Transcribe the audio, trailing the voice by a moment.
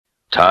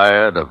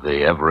Tired of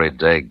the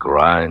everyday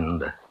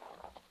grind?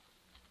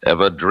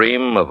 Ever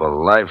dream of a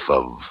life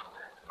of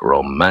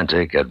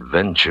romantic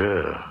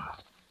adventure?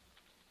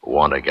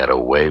 Want to get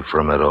away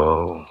from it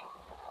all?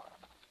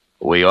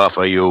 We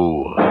offer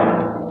you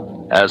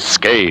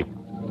Escape.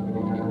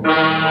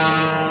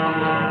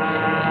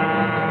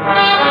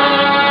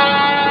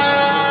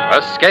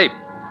 Escape,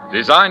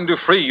 designed to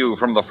free you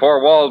from the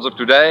four walls of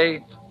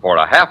today for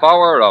a half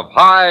hour of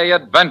high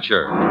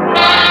adventure.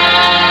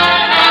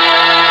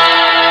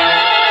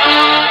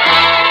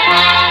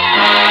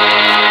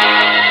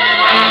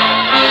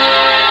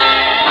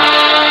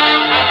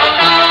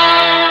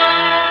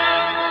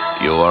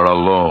 You are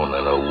alone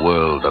in a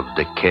world of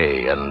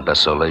decay and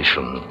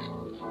desolation,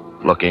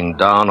 looking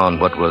down on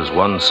what was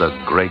once a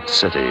great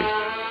city,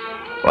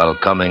 while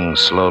coming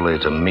slowly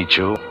to meet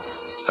you,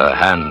 her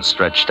hand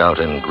stretched out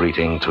in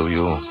greeting to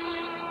you,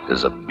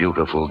 is a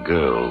beautiful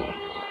girl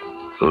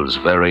whose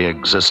very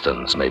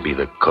existence may be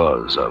the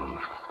cause of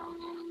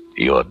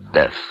your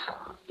death.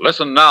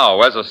 Listen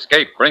now as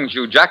Escape brings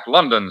you Jack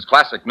London's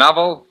classic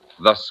novel,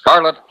 The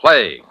Scarlet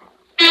Plague.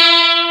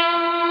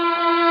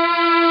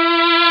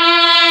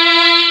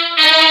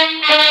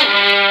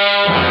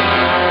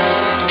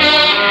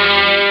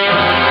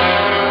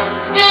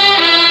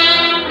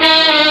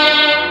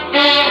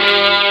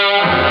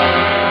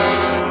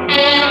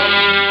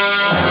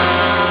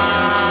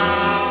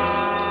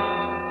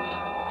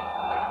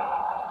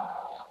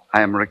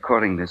 I am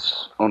recording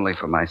this only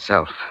for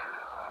myself,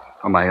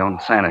 for my own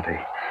sanity,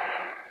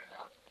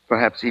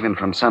 perhaps even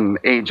from some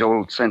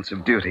age-old sense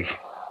of duty,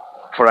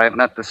 for I have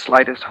not the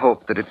slightest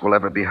hope that it will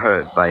ever be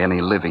heard by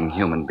any living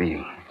human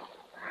being.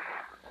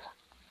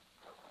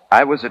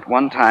 I was at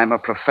one time a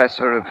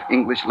professor of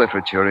English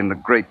literature in the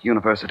great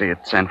university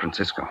at San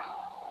Francisco.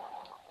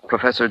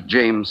 Professor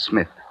James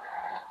Smith,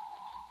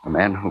 a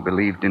man who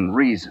believed in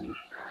reason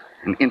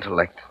and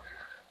intellect,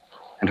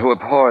 and who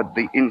abhorred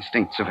the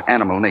instincts of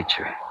animal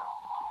nature.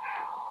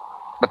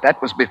 But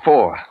that was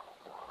before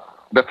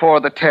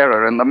the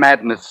terror and the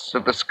madness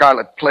of the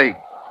Scarlet Plague.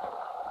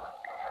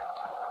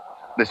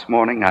 This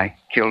morning I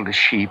killed a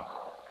sheep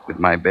with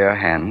my bare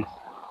hands.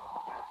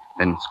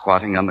 Then,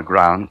 squatting on the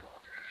ground,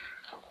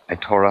 I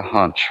tore a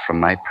haunch from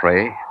my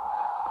prey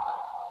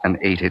and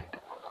ate it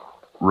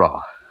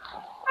raw.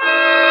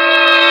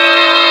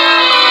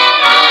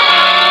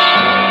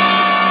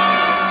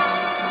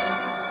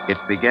 It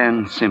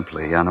began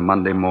simply on a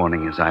Monday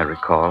morning, as I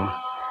recall.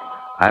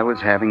 I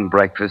was having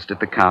breakfast at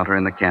the counter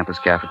in the campus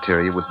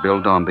cafeteria with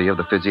Bill Dombey of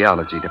the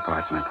physiology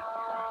department.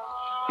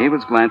 He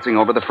was glancing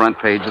over the front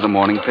page of the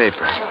morning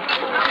paper.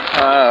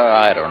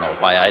 I don't know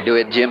why I do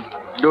it, Jim.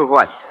 Do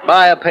what?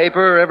 Buy a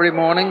paper every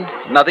morning.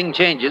 Nothing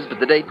changes but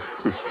the date.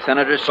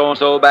 Senator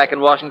so-and-so back in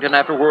Washington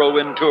after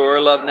whirlwind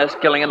tour. Love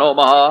nest killing in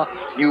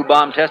Omaha. New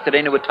bomb tested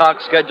into a talk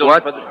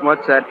scheduled for the...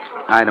 What's that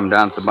item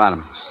down at the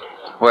bottom?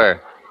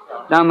 Where?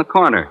 Down the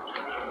corner.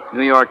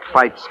 New York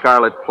fights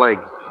Scarlet Plague.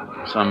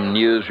 Some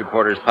news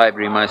reporter's pipe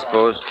dream, I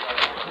suppose.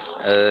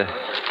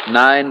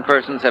 9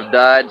 persons have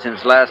died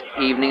since last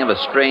evening of a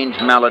strange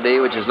malady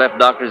which has left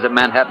doctors at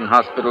Manhattan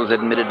hospitals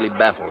admittedly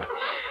baffled.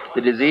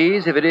 The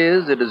disease, if it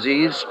is a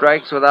disease,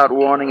 strikes without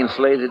warning and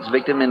slays its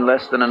victim in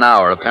less than an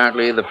hour.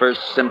 Apparently, the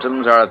first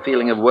symptoms are a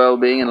feeling of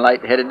well-being and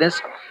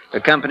lightheadedness,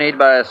 accompanied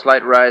by a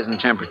slight rise in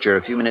temperature.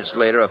 A few minutes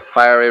later, a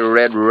fiery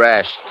red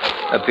rash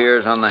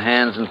appears on the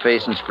hands and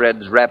face and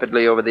spreads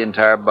rapidly over the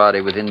entire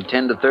body. Within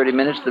 10 to 30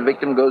 minutes, the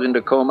victim goes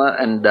into coma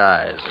and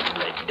dies.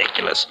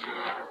 Ridiculous.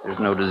 There's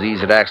no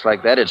disease that acts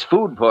like that. It's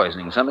food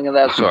poisoning, something of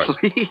that sort.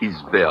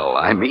 Please, Bill,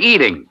 I'm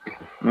eating.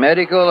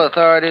 Medical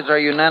authorities are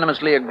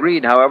unanimously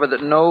agreed, however,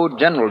 that no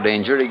general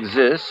danger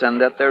exists and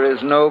that there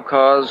is no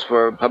cause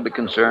for public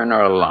concern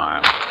or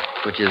alarm,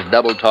 which is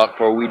double talk,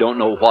 for we don't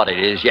know what it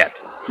is yet.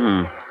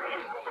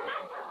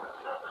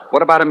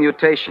 What about a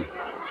mutation?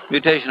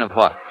 Mutation of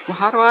what? Well,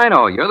 how do I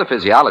know? You're the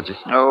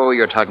physiologist. Oh,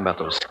 you're talking about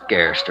those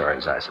scare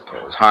stories, I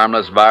suppose.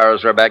 Harmless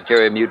virus or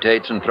bacteria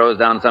mutates and throws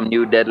down some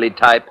new deadly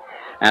type.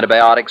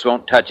 Antibiotics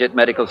won't touch it.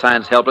 Medical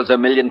science helpless.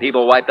 1 million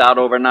people wiped out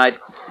overnight.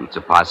 It's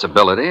a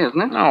possibility, isn't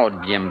it? Oh,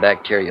 Jim,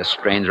 bacteria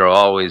strains are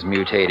always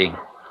mutating.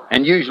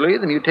 And usually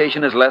the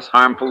mutation is less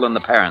harmful than the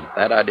parent.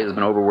 That idea's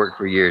been overworked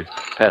for years.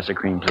 Pass the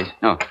cream, please.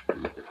 Oh.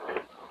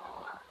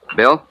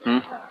 Bill?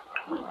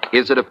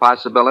 Is it a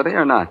possibility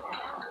or not?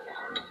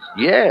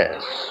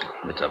 Yes,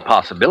 it's a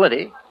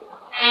possibility.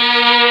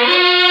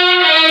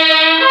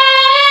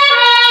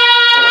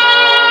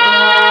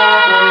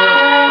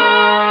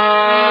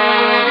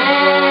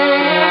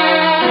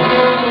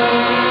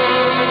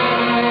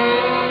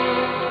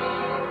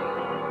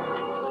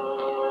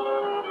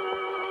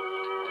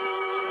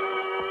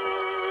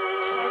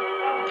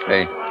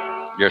 Hey,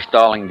 you're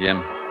stalling,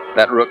 Jim.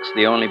 That rook's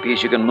the only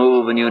piece you can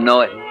move, and you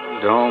know it.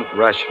 Don't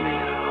rush me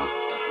now.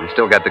 I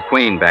still got the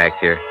queen back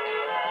here.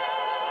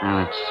 Now,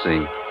 let's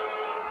see.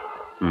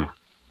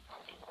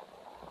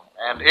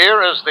 And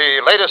here is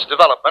the latest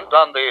development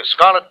on the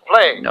Scarlet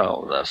Plague.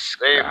 No, the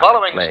Scarlet The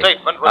following Plague.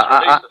 statement was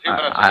released a few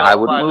minutes ago I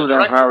wouldn't by move the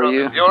that if I director were of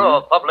you. the Bureau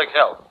of Public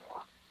Health.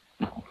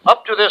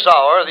 Up to this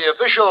hour, the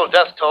official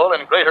death toll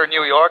in Greater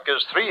New York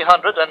is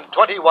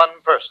 321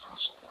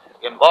 persons.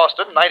 In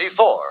Boston,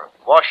 94.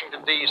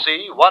 Washington,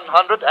 D.C.,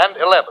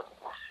 111.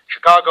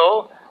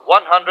 Chicago,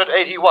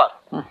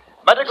 181.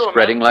 Medical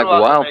Spreading men like throughout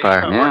the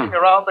wildfire. nation are working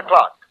around the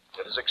clock.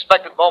 It is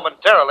expected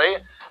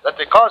momentarily that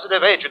the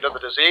causative agent of the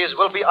disease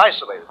will be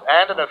isolated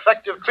and an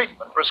effective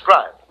treatment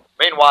prescribed.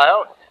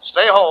 Meanwhile,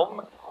 stay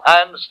home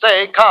and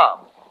stay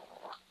calm.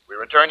 We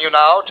return you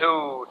now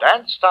to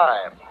dance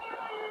time.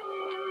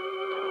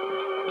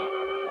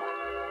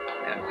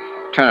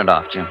 Turn it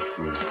off, Jim.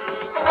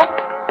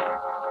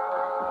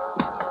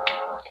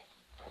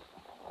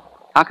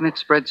 How can it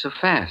spread so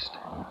fast?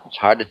 It's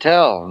hard to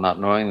tell, not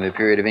knowing the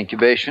period of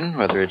incubation,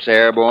 whether it's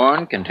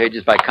airborne,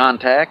 contagious by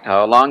contact,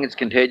 how long it's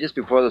contagious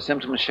before the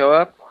symptoms show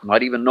up,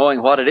 not even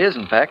knowing what it is,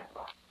 in fact.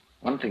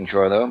 One thing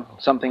sure, though,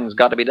 something's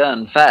got to be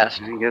done fast.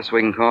 I guess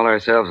we can call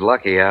ourselves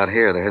lucky out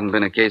here. There hasn't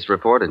been a case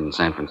reported in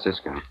San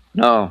Francisco.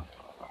 No,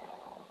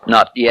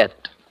 not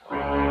yet.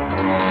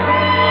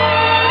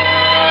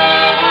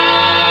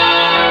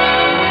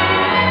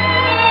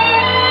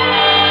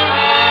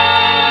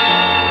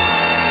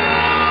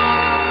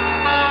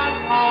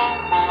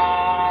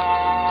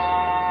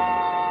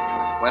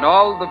 When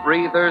all the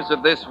breathers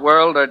of this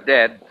world are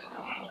dead,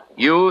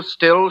 you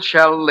still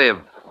shall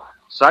live.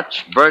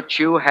 Such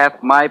virtue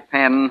hath my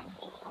pen,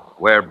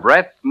 where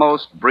breath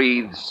most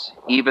breathes,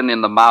 even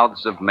in the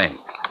mouths of men.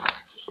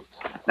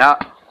 Now,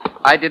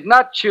 I did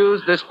not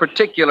choose this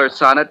particular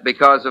sonnet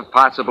because of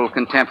possible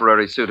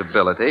contemporary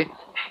suitability,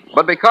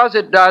 but because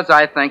it does,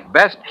 I think,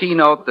 best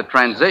keynote the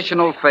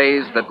transitional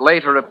phase that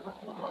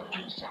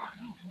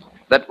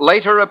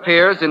later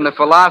appears in the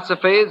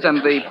philosophies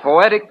and the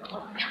poetic...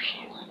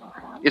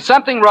 Is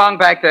something wrong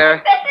back there?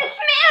 Mrs.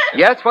 Smith!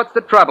 Yes, what's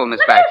the trouble, Miss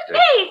Baxter?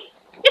 Please!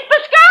 It's the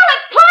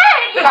Scarlet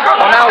Plague!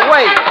 Oh, now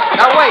wait.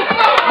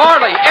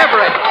 Marley,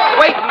 Everett,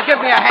 wait and give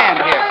me a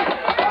hand here.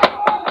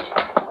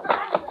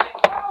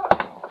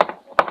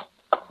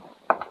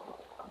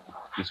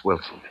 Miss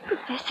Wilson.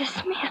 Professor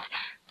Smith,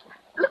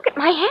 look at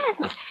my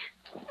hands.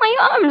 My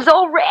arms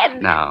all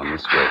red. Now,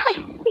 Miss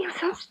Wilson. I feel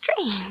so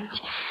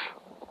strange.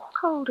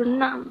 Cold and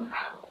numb.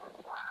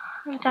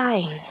 I'm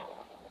dying.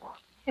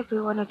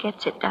 Everyone who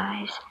gets it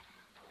dies.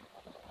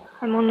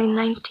 I'm only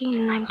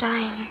 19 and I'm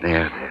dying.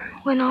 There.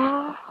 When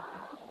all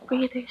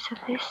breathers of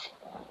this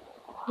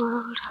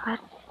world are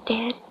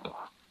dead,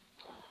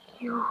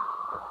 you...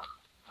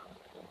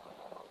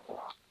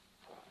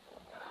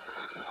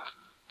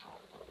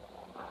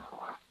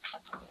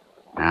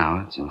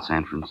 Now it's in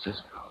San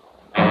Francisco.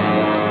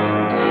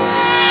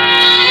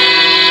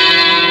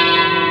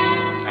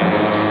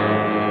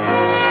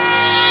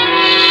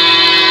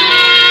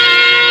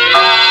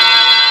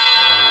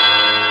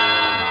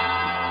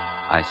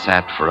 I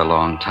sat for a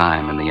long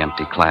time in the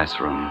empty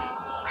classroom,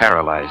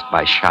 paralyzed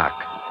by shock,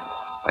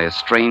 by a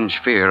strange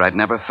fear I'd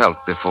never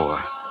felt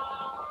before,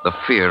 the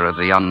fear of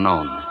the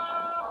unknown.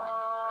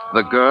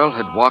 The girl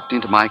had walked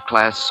into my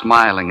class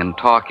smiling and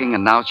talking,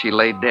 and now she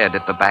lay dead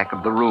at the back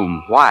of the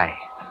room. Why?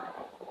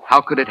 How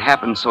could it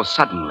happen so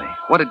suddenly?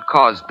 What had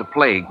caused the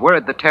plague? Where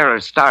had the terror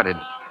started?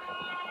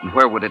 And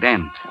where would it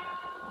end?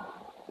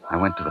 I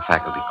went to the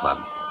faculty club.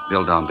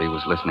 Bill Dombey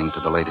was listening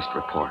to the latest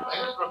reports.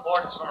 Latest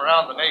reports from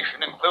around the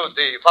nation include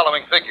the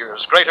following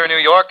figures. Greater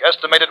New York,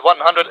 estimated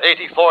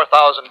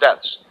 184,000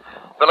 deaths.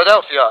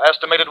 Philadelphia,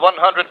 estimated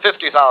 150,000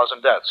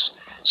 deaths.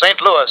 St.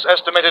 Louis,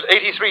 estimated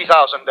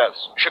 83,000 deaths.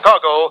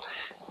 Chicago,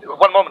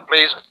 one moment,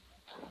 please.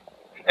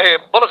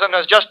 A bulletin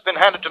has just been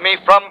handed to me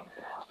from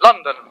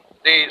London.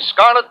 The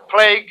Scarlet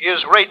Plague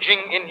is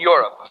raging in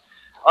Europe.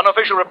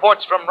 Unofficial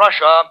reports from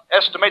Russia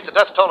estimate the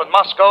death toll in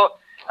Moscow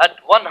at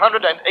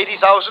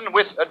 180,000,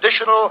 with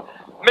additional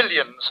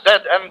millions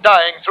dead and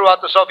dying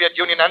throughout the Soviet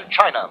Union and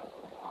China.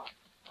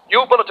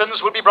 New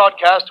bulletins will be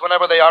broadcast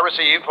whenever they are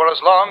received for as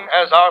long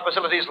as our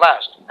facilities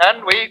last.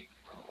 And we...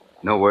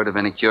 No word of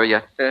any cure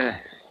yet?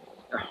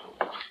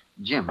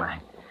 Jim,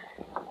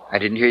 I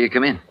didn't hear you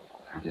come in.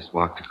 I just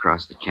walked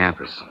across the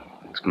campus.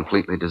 It's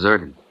completely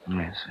deserted.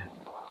 Yes.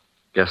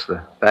 Guess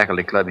the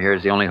faculty club here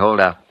is the only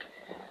holdout.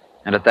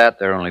 And at that,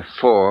 there are only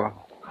 4.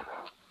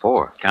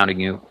 4? Counting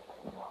you.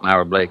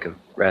 Myra Blake of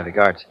Graphic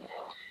Arts.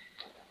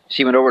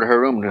 She went over to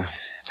her room to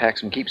pack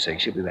some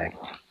keepsakes. She'll be back.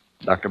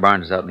 Dr.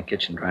 Barnes is out in the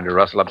kitchen trying to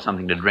rustle up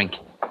something to drink.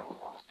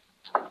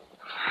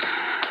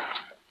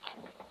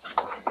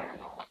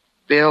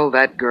 Bill,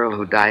 that girl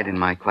who died in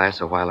my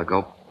class a while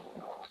ago,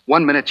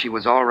 1 minute she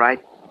was all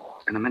right,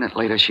 and a minute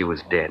later she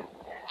was dead.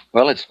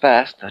 Well, it's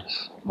fast.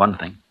 That's one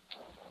thing.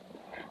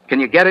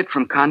 Can you get it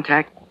from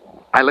contact?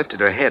 I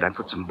lifted her head. I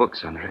put some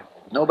books under it.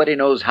 Nobody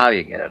knows how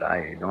you get it.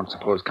 I don't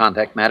suppose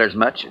contact matters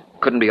much. It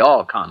couldn't be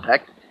all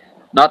contact.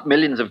 Not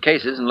millions of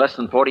cases in less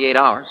than 48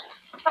 hours.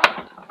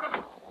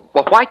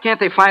 Well, why can't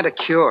they find a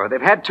cure?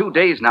 They've had 2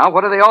 days now.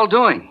 What are they all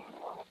doing?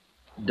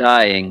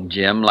 Dying,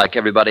 Jim, like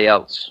everybody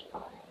else.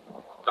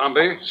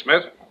 Dombey,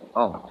 Smith.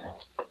 Oh,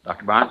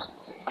 Dr. Barnes?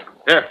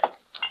 Here.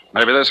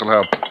 Maybe this will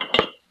help.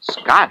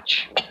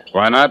 Scotch.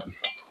 Why not?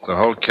 There's a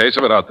whole case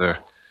of it out there.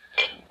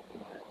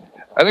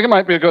 I think it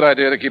might be a good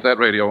idea to keep that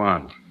radio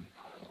on.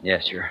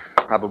 Yes, you're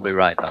probably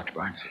right, Dr.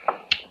 Barnes.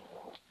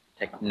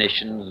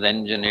 Technicians,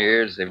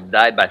 engineers, they've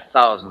died by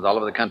thousands all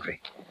over the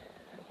country.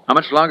 How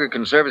much longer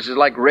can services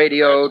like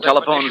radio,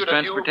 telephones,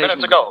 transportation...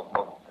 Minutes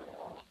ago.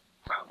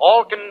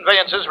 All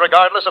conveyances,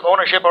 regardless of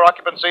ownership or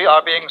occupancy,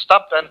 are being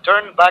stopped and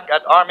turned back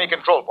at Army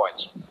control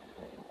points.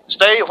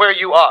 Stay where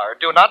you are.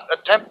 Do not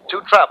attempt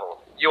to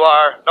travel. You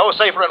are no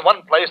safer in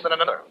one place than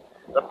in another.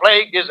 The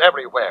plague is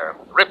everywhere.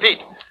 Repeat,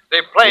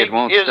 the plague it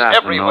won't is stop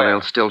everywhere. Them,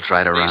 they'll still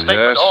try to run.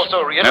 Yes,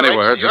 also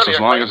anywhere, just as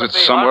long as it's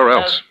somewhere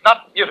else. Has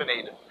not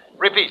mutinied.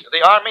 Repeat,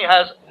 the Army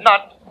has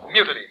not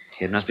mutinied.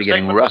 It must be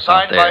getting Statement rough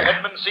out signed by there.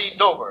 Edmund C.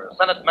 Dover,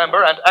 Senate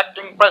member and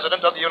acting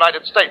President of the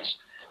United States,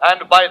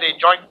 and by the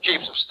Joint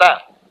Chiefs of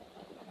Staff.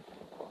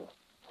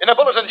 In a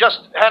bulletin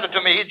just handed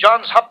to me,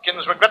 Johns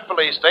Hopkins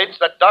regretfully states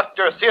that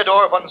Dr.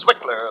 Theodore von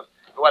Zwickler,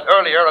 who had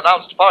earlier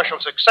announced partial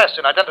success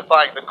in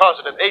identifying the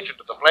causative agent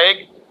of the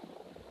plague,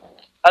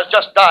 has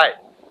just died.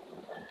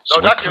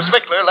 Though Dr.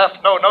 Zwickler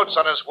left no notes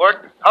on his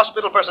work,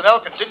 hospital personnel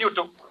continued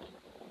to...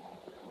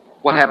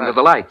 What happened to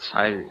the lights?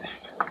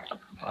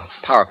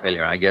 Power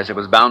failure, I guess. It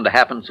was bound to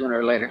happen sooner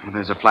or later.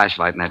 There's a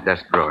flashlight in that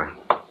desk drawer.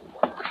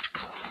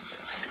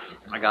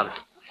 I got it.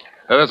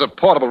 There's a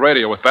portable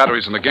radio with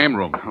batteries in the game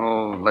room.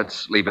 Oh,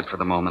 let's leave it for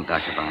the moment,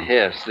 Dr. Barnes.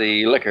 Yes,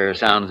 the liquor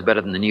sounds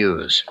better than the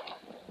news.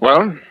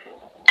 Well,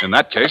 in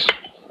that case,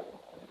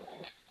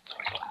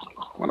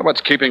 wonder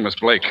what's keeping Miss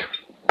Blake.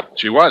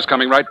 She was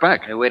coming right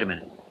back. Hey, wait a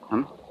minute.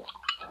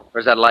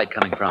 Where's that light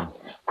coming from?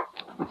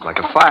 It's like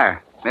a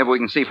fire. Maybe we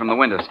can see from the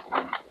windows.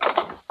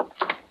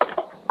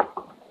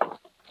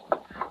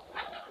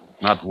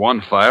 Not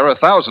one fire,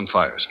 1,000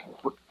 fires.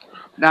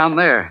 Down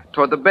there,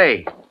 toward the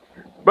bay.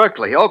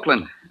 Berkeley,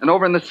 Oakland, and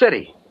over in the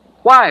city.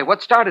 Why?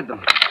 What started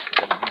them?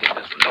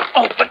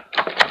 Open!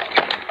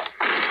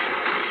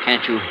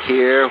 Can't you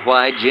hear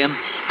why, Jim?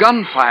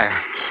 Gunfire.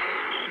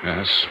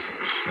 Yes,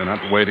 they're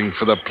not waiting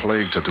for the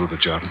plague to do the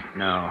job.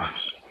 No.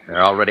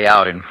 They're already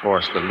out in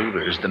force. The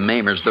looters, the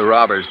maimers, the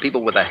robbers,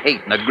 people with a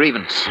hate and a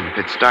grievance. And if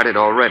it started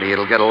already,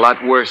 it'll get a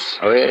lot worse.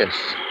 Oh, yes.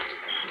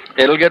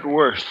 It'll get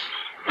worse.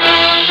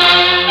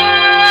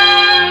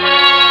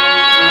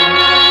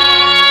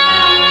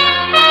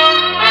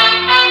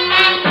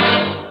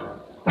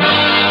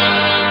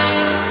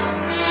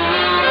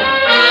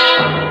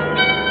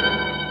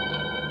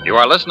 You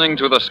are listening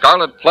to The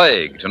Scarlet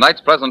Plague, tonight's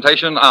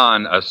presentation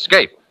on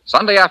Escape.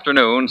 Sunday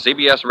afternoon,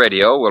 CBS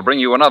Radio will bring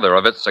you another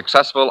of its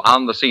successful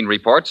on-the-scene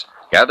reports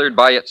gathered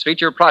by its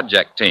feature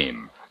project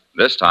team.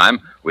 This time,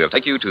 we'll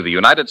take you to the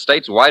United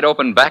States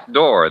wide-open back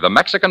door, the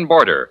Mexican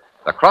border,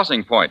 the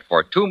crossing point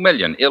for 2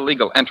 million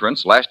illegal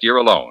entrants last year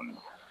alone.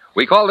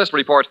 We call this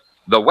report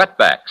the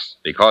Wetbacks,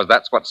 because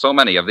that's what so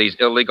many of these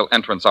illegal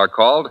entrants are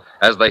called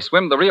as they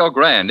swim the Rio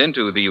Grande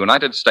into the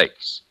United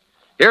States.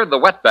 Hear the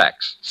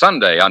Wetbacks,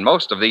 Sunday on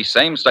most of these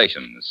same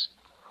stations.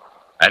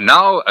 And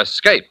now,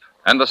 Escape,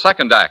 and the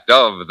second act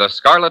of The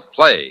Scarlet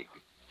Plague.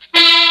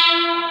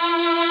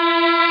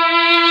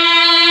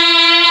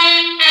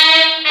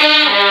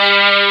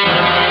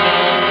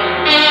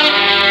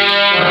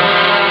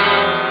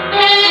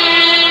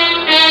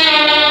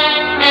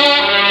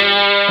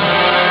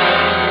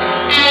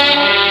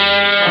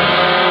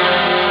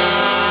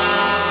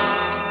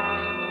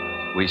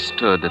 We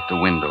stood at the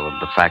window of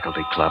the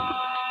faculty club,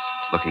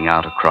 looking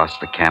out across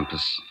the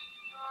campus,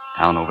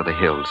 down over the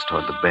hills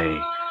toward the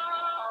bay,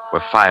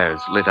 where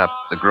fires lit up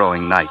the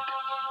growing night,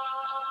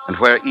 and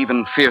where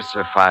even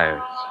fiercer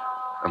fires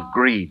of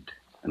greed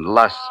and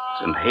lust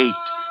and hate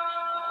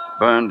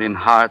burned in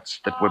hearts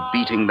that were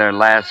beating their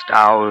last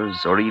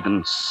hours or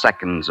even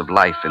seconds of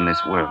life in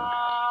this world.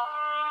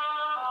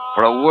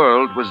 For a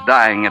world was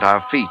dying at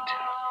our feet,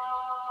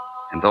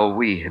 and though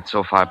we had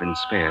so far been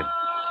spared,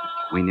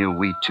 we knew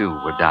we too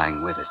were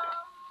dying with it.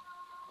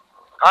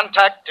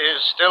 Contact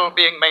is still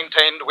being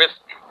maintained with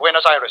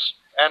Buenos Aires,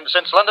 and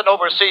since London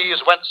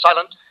Overseas went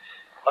silent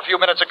a few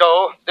minutes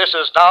ago, this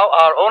is now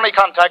our only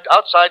contact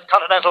outside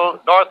continental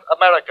North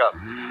America.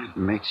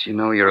 Makes you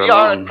know you're We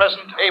alone. are at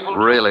present able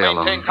Really to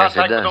maintain alone. contact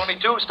Yes, it with does.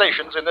 only 2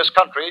 stations in this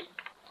country,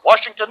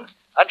 Washington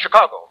and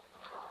Chicago.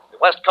 The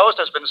West Coast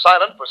has been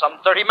silent for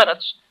some 30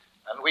 minutes,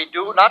 and we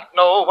do not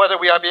know whether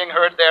we are being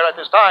heard there at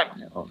this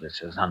time. Oh,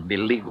 this is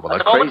unbelievable.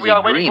 At A the moment, crazy we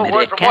are waiting dream. for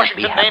word It from can't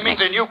be Washington naming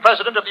happening. the new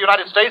president of the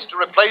United States to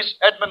replace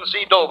Edmund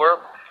C.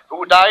 Dover,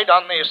 who died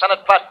on the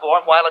Senate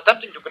platform while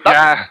attempting to conduct...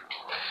 Yeah.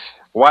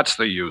 What's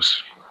the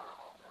use?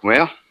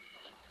 Well,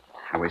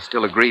 are we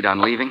still agreed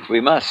on leaving?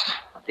 We must.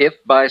 If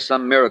by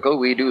some miracle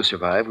we do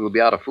survive, we'll be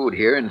out of food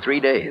here in 3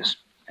 days.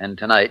 And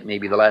tonight may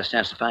be the last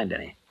chance to find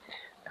any.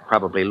 They're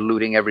probably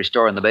looting every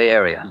store in the Bay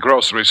Area.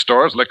 Grocery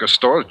stores, liquor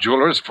stores,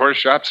 jewelers, fur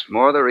shops.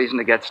 More the reason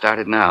to get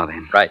started now,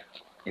 then. Right.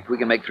 If we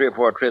can make 3 or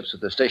 4 trips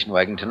with the station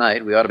wagon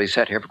tonight, we ought to be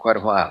set here for quite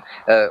a while.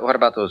 What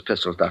about those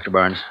pistols, Dr.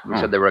 Barnes? You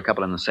said there were a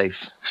couple in the safe.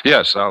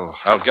 Yes,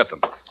 I'll get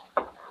them.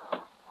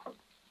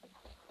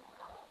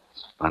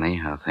 It's funny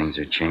how things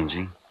are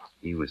changing.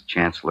 He was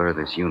chancellor of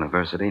this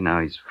university.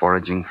 Now he's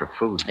foraging for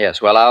food.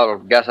 Yes, well, I'll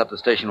gas up the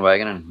station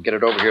wagon and get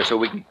it over here so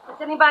we can...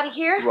 Is anybody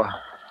here? Well,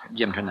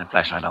 Jim, turn that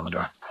flashlight on the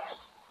door.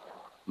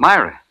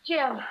 Myra.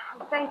 Jim,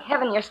 thank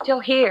heaven you're still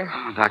here.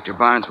 Oh, Dr.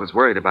 Barnes was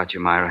worried about you,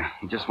 Myra.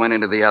 He just went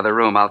into the other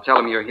room. I'll tell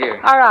him you're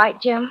here. All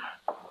right, Jim.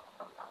 I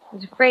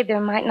was afraid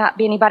there might not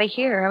be anybody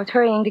here. I was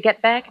hurrying to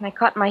get back, and I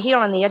caught my heel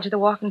on the edge of the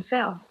walk and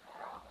fell.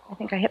 I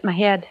think I hit my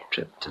head.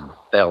 Tripped and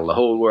fell, the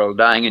whole world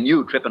dying, and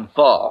you trip and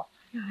fall.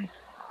 I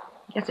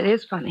guess it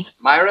is funny.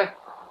 Myra?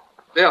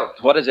 Bill.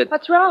 What is it?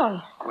 What's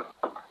wrong?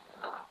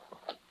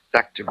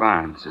 Dr.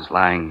 Barnes is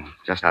lying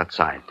just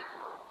outside.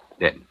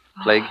 Dead.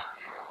 Plague?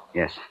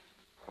 Yes.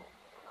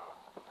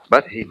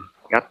 But he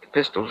got the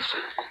pistols.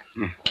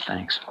 Here.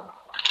 Thanks.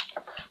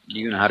 Do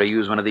you know how to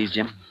use one of these,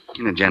 Jim?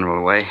 In a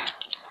general way.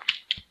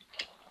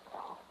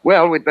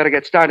 Well, we'd better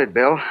get started,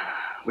 Bill.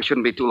 We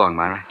shouldn't be too long,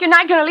 Myra. You're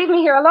not going to leave me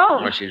here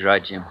alone. Well, she's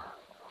right, Jim.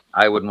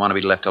 I wouldn't want to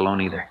be left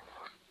alone either.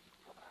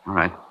 All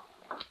right.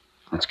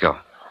 Let's go.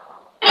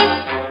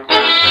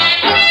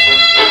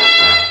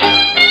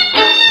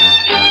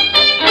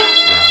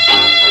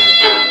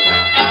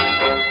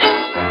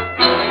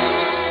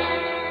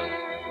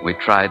 We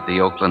tried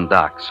the Oakland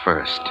docks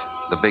first,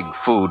 the big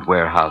food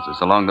warehouses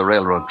along the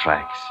railroad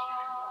tracks.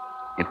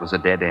 It was a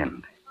dead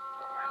end.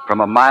 From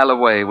a mile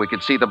away, we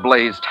could see the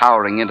blaze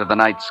towering into the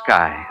night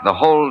sky. The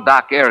whole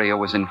dock area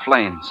was in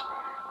flames.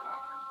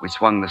 We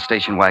swung the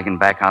station wagon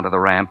back onto the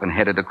ramp and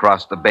headed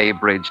across the Bay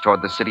Bridge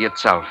toward the city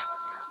itself,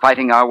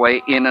 fighting our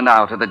way in and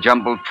out of the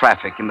jumbled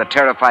traffic and the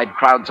terrified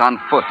crowds on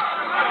foot,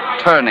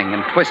 turning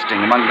and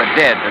twisting among the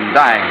dead and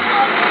dying.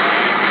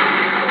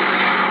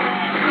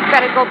 We'd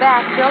better go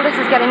back, Bill. This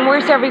is getting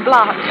worse every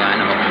block. Yeah, I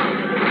know.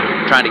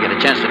 I'm trying to get a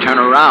chance to turn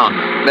around.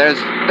 There's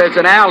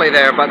an alley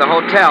there by the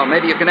hotel.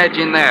 Maybe you can edge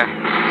in there.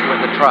 It's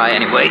worth a try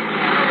anyway.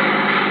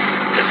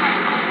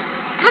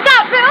 Look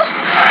out, Bill!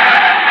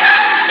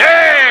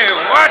 Hey,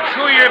 watch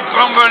who you're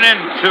bumping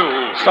into.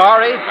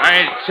 Sorry?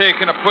 I ain't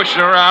taking a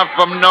pushing around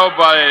from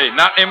nobody.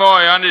 Not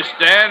anymore, you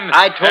understand?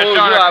 I told That's you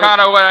on I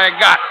account of what I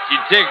got. You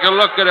take a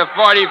look at a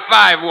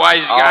 45,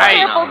 wise guy.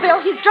 Careful,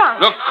 Bill. He's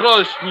drunk. Look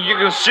close, and you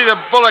can see the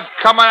bullet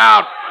coming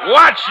out.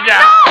 Watch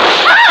now.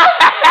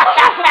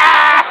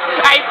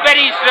 I bet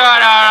he saw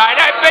it all right.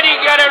 I bet he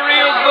got a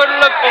real good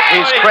look at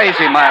He's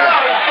crazy, Myra.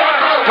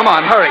 Come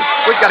on, hurry.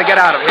 We've got to get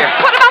out of here.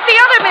 What about the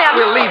other men?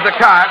 We'll leave the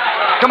car.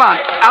 Come on,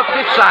 out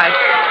this side.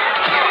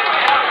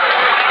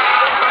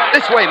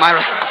 This way,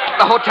 Myra.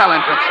 The hotel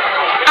entrance.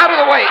 Out of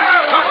the way.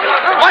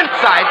 One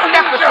side.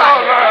 Step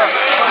aside.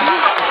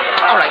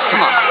 All right,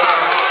 come on.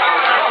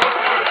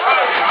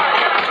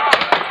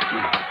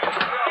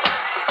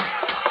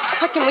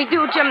 What can we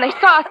do, Jim? They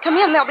saw us come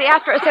in. They'll be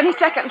after us any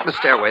second. The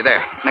stairway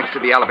there, next to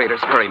the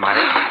elevators. Hurry,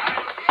 Myra.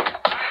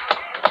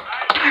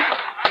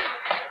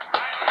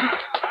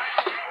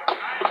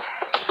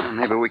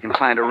 Maybe we can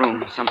find a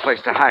room,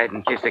 someplace to hide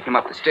in case they come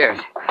up the stairs.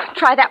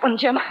 Try that one,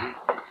 Jim.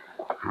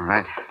 All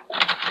right.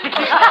 Full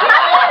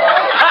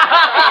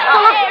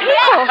of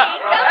people.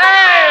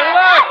 Hey,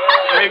 look!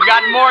 We've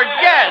got more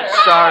guests.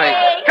 Sorry.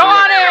 Come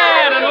on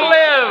in and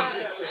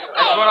live.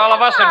 That's what all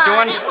of us are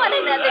doing.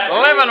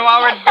 Living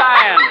while we're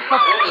dying. A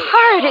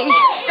party.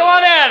 Come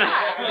on in.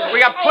 We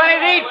got plenty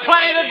to eat,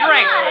 plenty to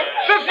drink.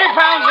 50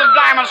 pounds of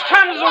diamonds,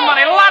 tons of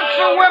money, lots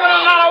of women,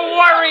 and not a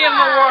worry in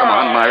the world. Come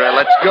on, Myra,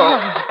 let's go.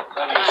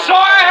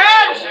 Sore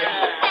heads?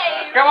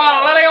 Come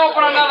on, Lily,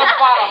 open another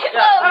bottle.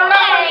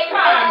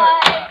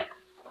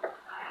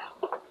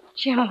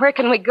 Jim, where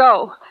can we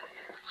go?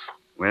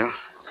 Well,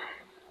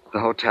 the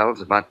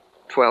hotel's about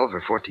 12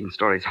 or 14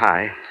 stories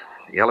high.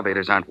 The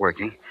elevators aren't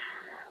working.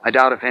 I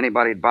doubt if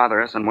anybody'd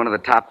bother us on one of the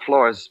top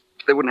floors.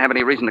 They wouldn't have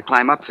any reason to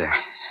climb up there.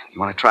 You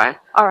want to try it?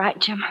 All right,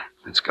 Jim.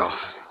 Let's go.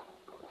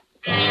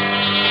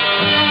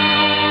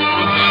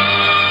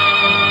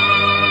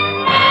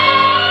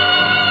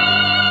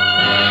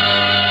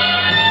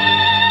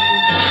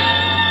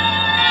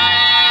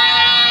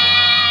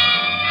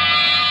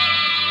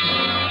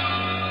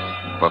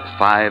 For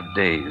 5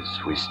 days,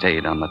 we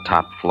stayed on the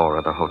top floor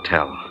of the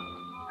hotel,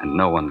 and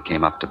no one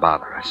came up to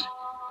bother us.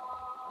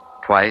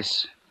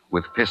 Twice,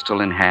 with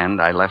pistol in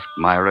hand, I left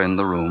Myra in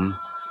the room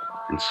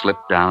and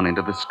slipped down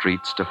into the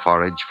streets to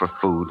forage for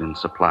food and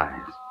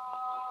supplies.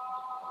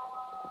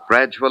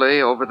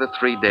 Gradually, over the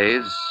 3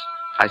 days,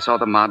 I saw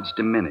the mobs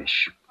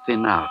diminish,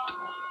 thin out,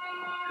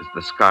 as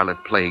the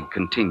Scarlet Plague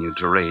continued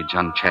to rage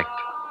unchecked.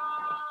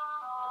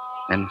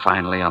 Then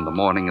finally, on the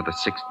morning of the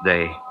 6th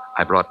day,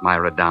 I brought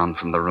Myra down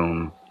from the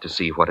room to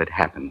see what had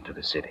happened to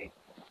the city.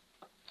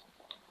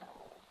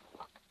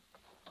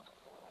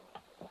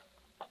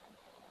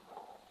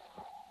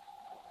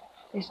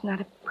 There's not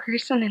a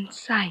person in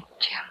sight,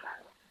 Jim.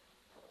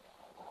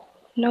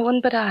 No one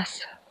but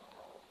us.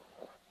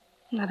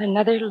 Not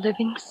another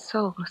living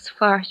soul as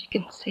far as you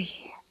can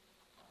see.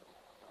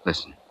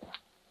 Listen.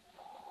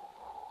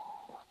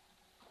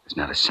 There's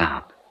not a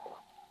sound.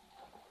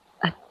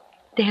 A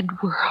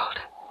dead world.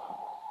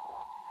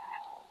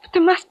 But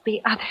there must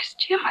be others,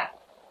 Jim.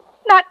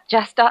 Not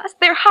just us.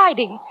 They're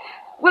hiding.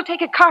 We'll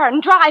take a car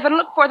and drive and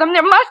look for them.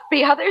 There must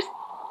be others.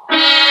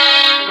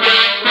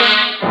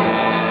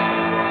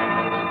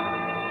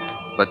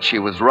 But she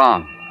was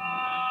wrong.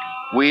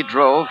 We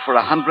drove for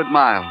 100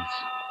 miles.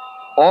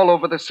 all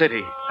over the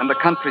city and the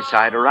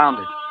countryside around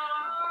it.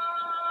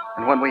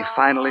 And when we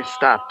finally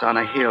stopped on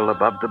a hill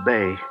above the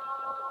bay,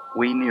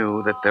 we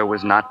knew that there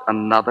was not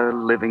another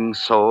living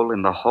soul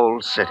in the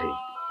whole city.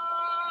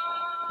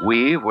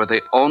 We were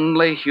the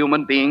only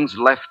human beings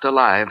left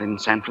alive in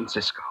San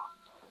Francisco,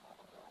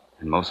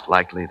 and most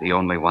likely the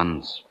only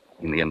ones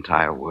in the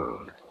entire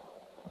world.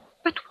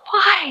 But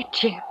why,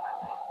 Jim?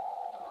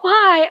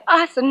 Why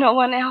us and no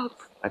one else?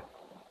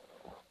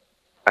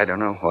 I don't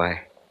know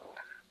why.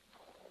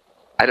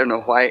 I don't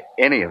know why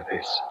any of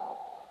this.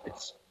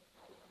 It's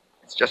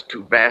just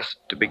too vast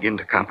to begin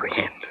to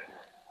comprehend.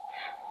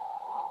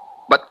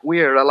 But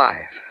we're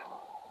alive.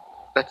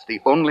 That's the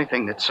only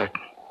thing that's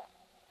certain.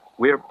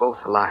 We're both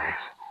alive.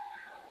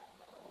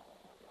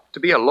 To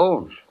be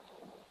alone,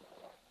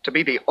 to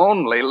be the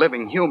only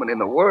living human in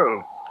the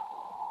world,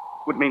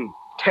 would mean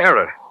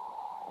terror.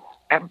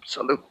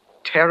 Absolute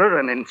terror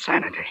and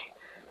insanity.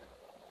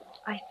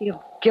 I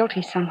feel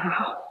guilty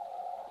somehow.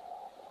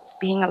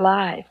 Being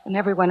alive when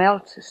everyone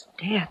else is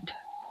dead.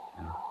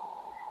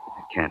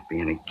 There can't be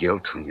any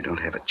guilt when you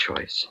don't have a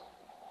choice.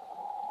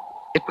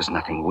 It was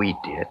nothing we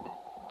did.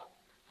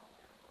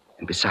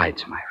 And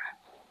besides, Myra,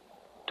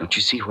 don't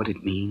you see what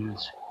it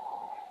means?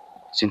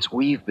 Since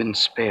we've been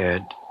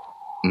spared,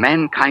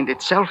 mankind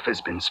itself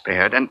has been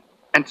spared, and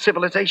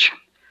civilization.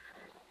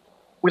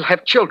 We'll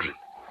have children.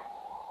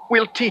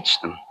 We'll teach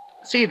them.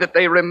 See that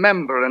they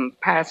remember and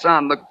pass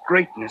on the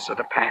greatness of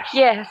the past.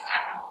 Yes.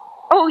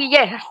 Oh,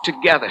 yes.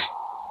 Together.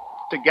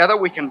 Together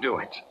we can do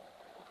it.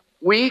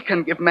 We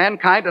can give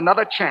mankind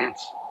another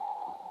chance.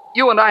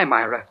 You and I,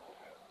 Myra.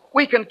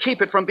 We can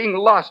keep it from being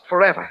lost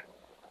forever.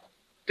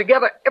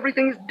 Together,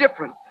 everything is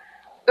different.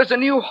 There's a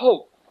new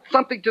hope,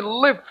 something to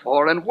live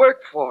for and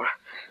work for.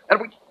 And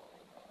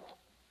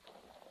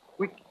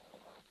we...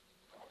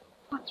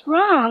 What's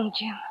wrong,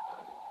 Jim?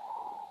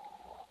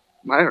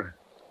 Myra.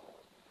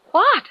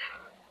 What?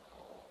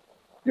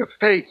 Your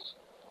face.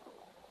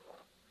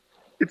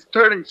 It's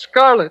turning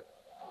scarlet.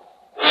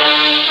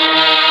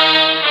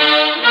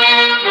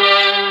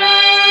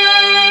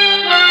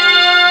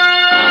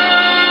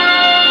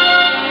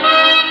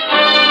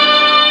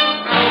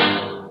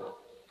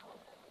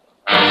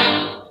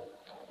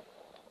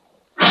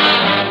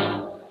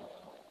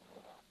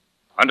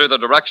 Under the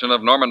direction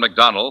of Norman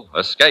Macdonnell,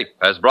 Escape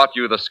has brought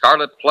you The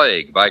Scarlet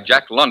Plague by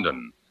Jack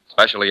London,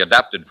 specially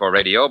adapted for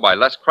radio by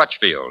Les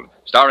Crutchfield,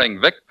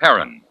 starring Vic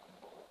Perrin.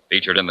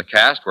 Featured in the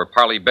cast were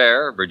Parley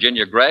Bear,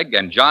 Virginia Gregg,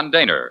 and John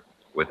Daner,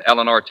 with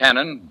Eleanor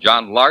Tannen,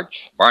 John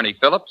Larch, Barney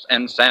Phillips,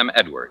 and Sam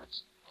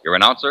Edwards. Your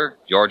announcer,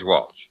 George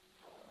Walsh.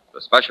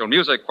 The special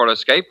music for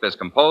Escape is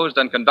composed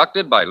and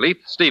conducted by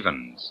Leith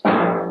Stevens.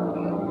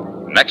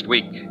 Next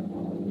week.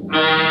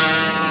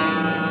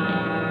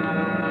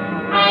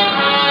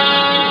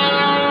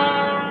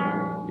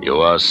 You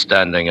are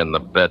standing in the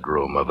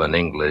bedroom of an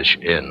English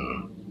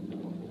inn,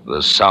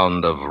 the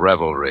sound of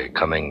revelry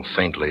coming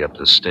faintly up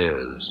the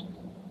stairs.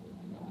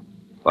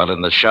 While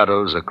in the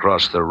shadows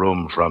across the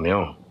room from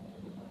you,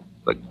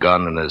 the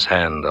gun in his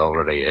hand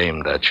already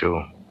aimed at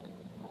you,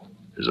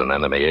 is an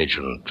enemy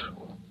agent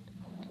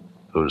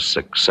whose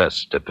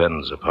success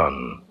depends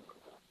upon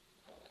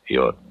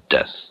your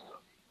death.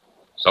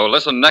 So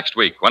listen next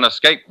week when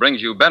Escape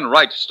brings you Ben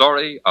Wright's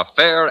story,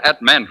 Affair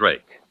at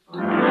Mandrake.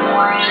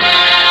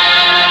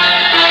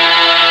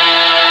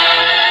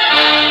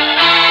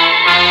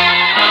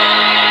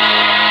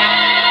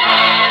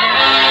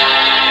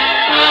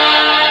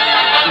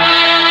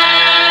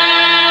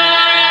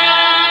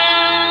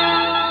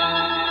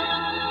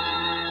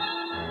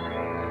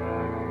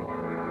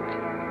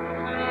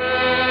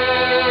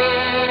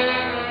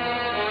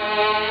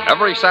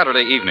 Every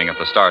Saturday evening at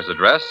the Star's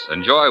Address,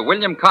 enjoy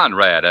William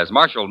Conrad as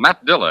Marshal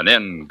Matt Dillon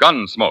in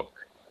Gunsmoke.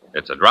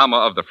 It's a drama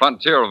of the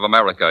frontier of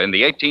America in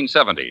the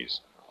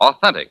 1870s.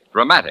 Authentic,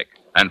 dramatic,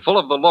 and full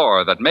of the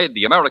lore that made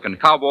the American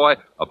cowboy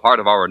a part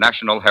of our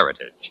national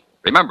heritage.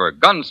 Remember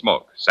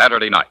Gunsmoke,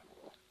 Saturday night.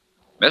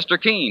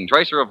 Mr. Keene,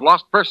 Tracer of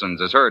Lost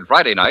Persons, is heard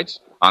Friday nights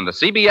on the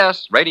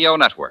CBS Radio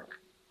Network.